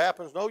care what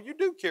happens. No, you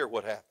do care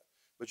what happens.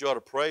 But you ought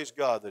to praise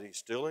God that he's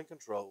still in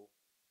control,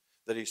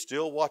 that he's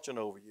still watching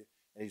over you,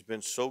 and he's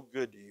been so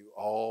good to you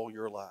all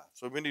your life.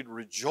 So we need to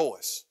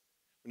rejoice.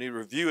 We need to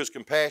review his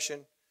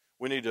compassion.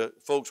 We need to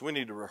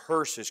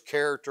rehearse his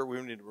character.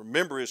 We need to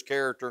remember his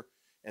character.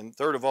 And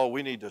third of all,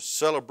 we need to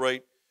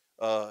celebrate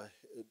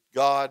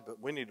God, but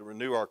we need to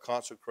renew our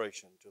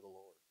consecration to the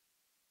Lord.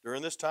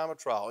 During this time of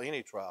trial,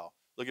 any trial,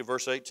 look at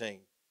verse 18, and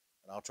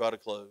I'll try to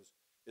close.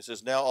 It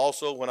says, now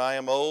also when I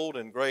am old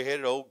and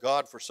gray-headed, O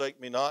God, forsake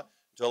me not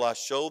until I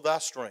show thy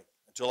strength,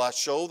 until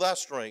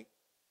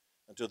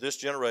unto this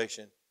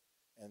generation,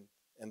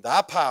 and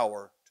thy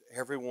power to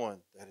everyone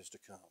that is to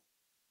come.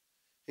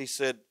 He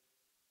said,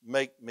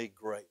 make me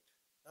great.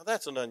 Now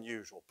that's an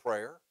unusual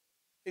prayer.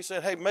 He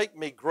said, hey, make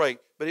me great.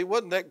 But he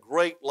wasn't that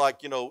great like,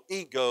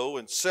 ego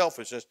and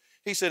selfishness.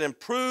 He said,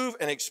 improve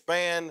and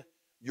expand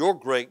your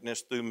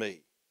greatness through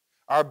me.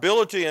 Our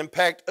ability to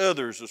impact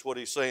others is what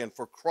he's saying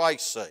for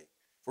Christ's sake,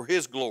 for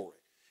his glory.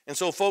 And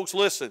so, folks,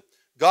 listen,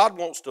 God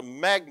wants to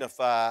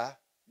magnify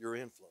your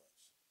influence.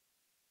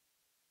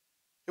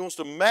 He wants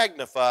to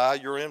magnify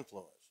your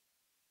influence.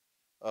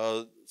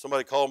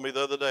 Somebody called me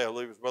the other day. I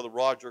believe it was Brother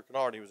Roger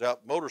Kennard. He was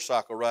out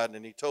motorcycle riding,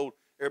 and he told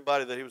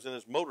everybody that he was in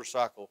his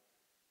motorcycle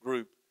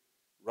group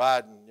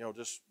riding,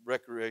 just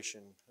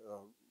recreation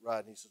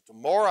riding. He said,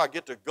 tomorrow I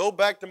get to go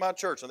back to my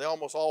church. And they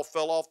almost all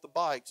fell off the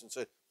bikes and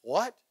said,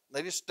 what? And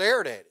they just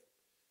stared at him,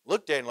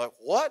 looked at him like,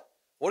 what?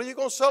 What are you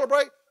going to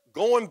celebrate?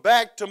 Going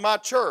back to my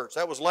church.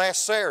 That was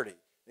last Saturday.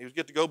 He was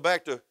get to go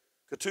back to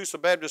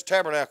Catoosa Baptist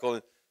Tabernacle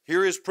and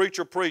hear his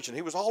preacher preach. And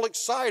he was all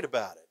excited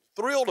about it,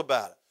 thrilled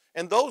about it.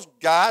 And those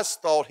guys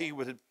thought he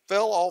would have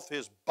fell off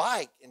his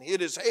bike and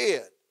hit his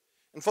head.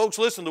 And folks,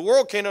 listen, the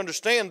world can't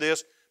understand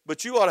this,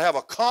 but you ought to have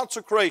a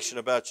consecration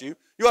about you.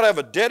 You ought to have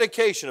a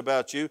dedication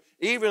about you,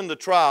 even in the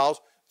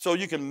trials, so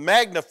you can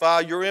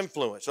magnify your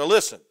influence. Now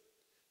listen,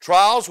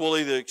 trials will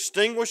either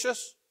extinguish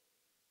us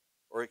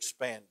or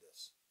expand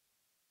us.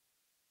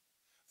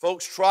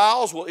 Folks,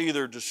 trials will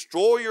either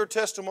destroy your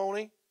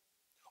testimony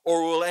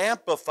or will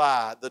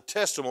amplify the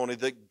testimony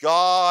that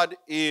God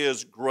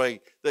is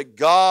great, that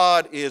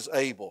God is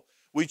able.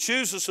 We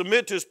choose to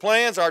submit to his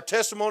plans. Our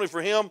testimony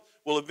for him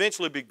will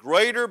eventually be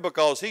greater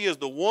because he is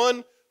the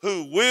one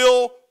who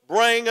will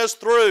bring us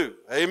through.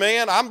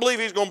 Amen? I believe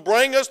he's going to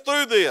bring us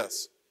through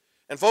this.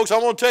 And folks, I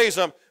want to tell you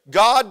something.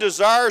 God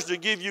desires to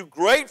give you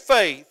great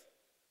faith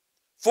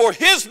for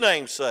his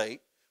name's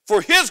sake, for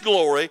his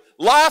glory.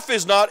 Life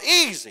is not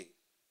easy,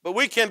 but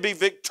we can be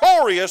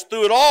victorious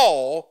through it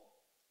all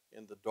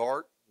in the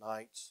dark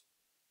nights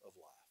of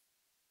life.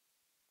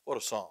 What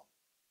a psalm.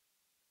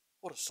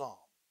 What a psalm.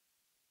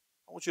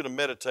 I want you to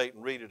meditate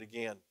and read it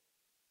again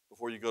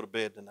before you go to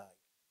bed tonight.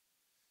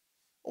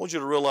 I want you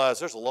to realize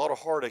there's a lot of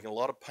heartache and a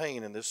lot of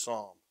pain in this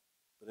psalm.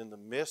 But in the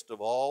midst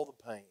of all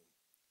the pain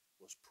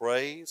was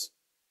praise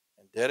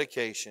and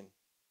dedication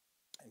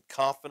and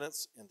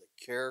confidence in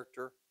the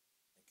character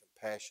and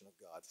compassion of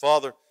God.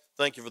 Father,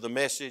 thank you for the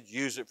message.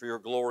 Use it for your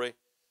glory.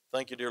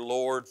 Thank you, dear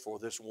Lord, for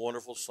this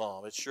wonderful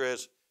psalm. It sure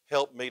has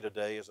helped me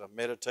today as I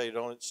meditated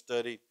on it,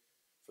 studied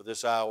for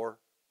this hour.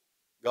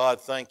 God,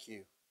 thank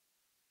you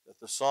that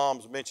the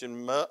Psalms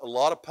mention a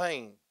lot of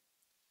pain,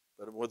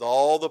 but with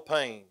all the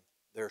pain,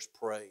 there's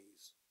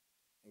praise.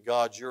 And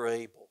God, you're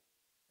able,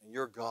 and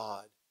you're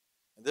God.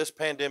 And this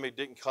pandemic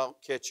didn't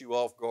catch you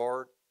off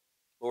guard.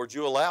 Lord,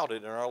 you allowed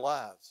it in our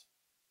lives.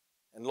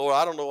 And Lord,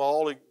 I don't know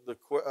all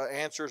the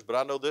answers, but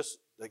I know this,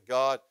 that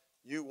God,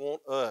 you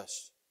want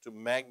us to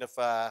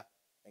magnify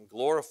and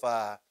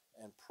glorify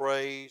and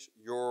praise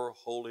your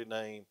holy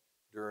name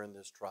during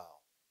this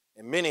trial.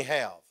 And many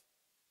have.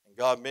 And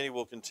God, many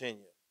will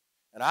continue.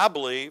 And I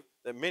believe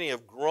that many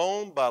have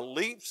grown by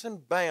leaps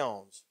and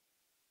bounds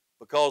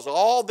because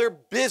all their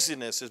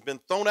busyness has been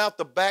thrown out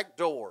the back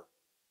door.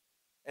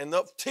 And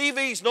the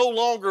TV's no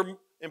longer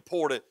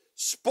important.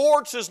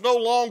 Sports is no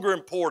longer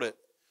important.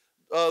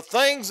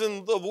 Things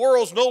in the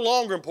world's no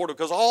longer important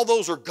because all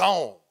those are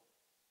gone.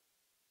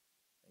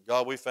 And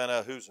God, we found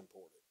out who's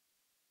important.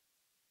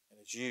 And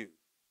it's you.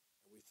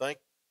 And we thank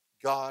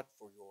God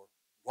for your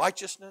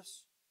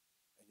righteousness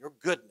and your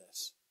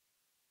goodness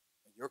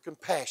and your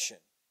compassion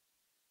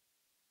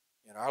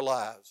in our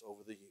lives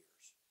over the years.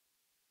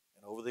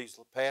 And over these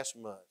past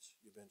months,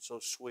 you've been so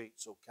sweet,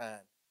 so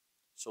kind,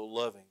 so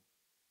loving,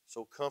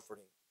 so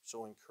comforting,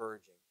 so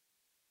encouraging.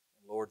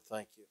 And Lord,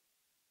 thank you.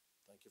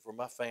 Thank you for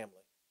my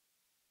family.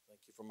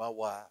 Thank you for my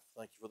wife.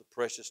 Thank you for the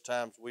precious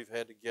times we've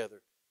had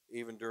together,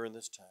 even during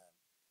this time.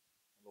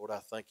 Lord, I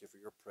thank you for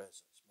your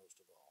presence most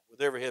of all.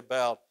 With every head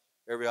bowed,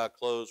 every eye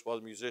closed while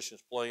the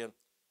musician's playing,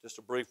 just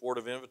a brief word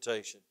of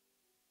invitation.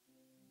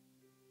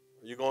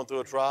 Are you going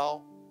through a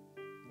trial?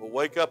 Well,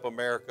 wake up,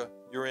 America.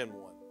 You're in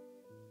one.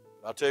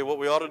 I'll tell you what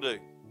we ought to do.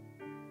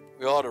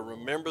 We ought to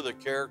remember the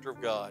character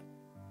of God.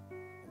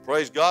 And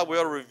praise God, we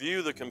ought to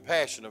review the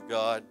compassion of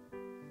God.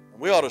 And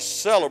we ought to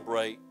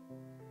celebrate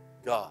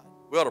God.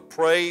 We ought to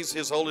praise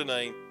His holy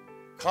name,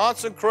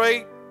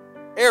 consecrate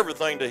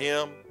everything to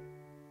Him,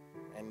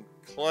 and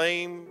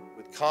claim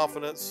with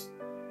confidence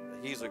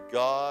that He's a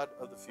God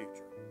of the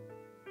future,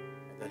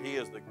 and that He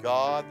is the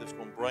God that's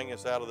going to bring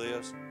us out of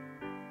this,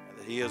 and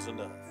that He is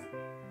enough.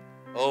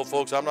 Oh,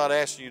 folks, I'm not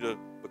asking you to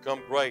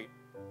become great.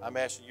 I'm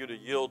asking you to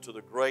yield to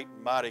the great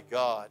and mighty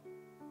God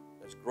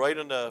that's great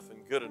enough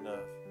and good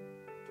enough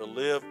to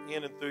live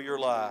in and through your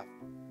life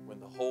when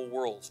the whole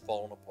world's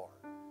falling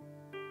apart.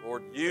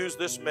 Lord, use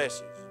this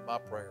message, my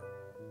prayer.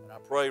 And I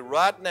pray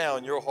right now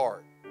in your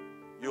heart,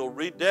 you'll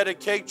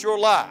rededicate your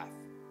life.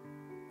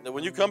 And that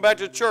when you come back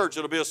to church,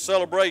 it'll be a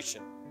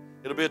celebration.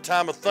 It'll be a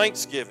time of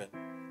thanksgiving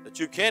that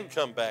you can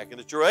come back and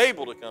that you're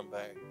able to come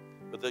back,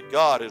 but that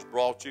God has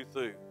brought you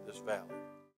through this valley.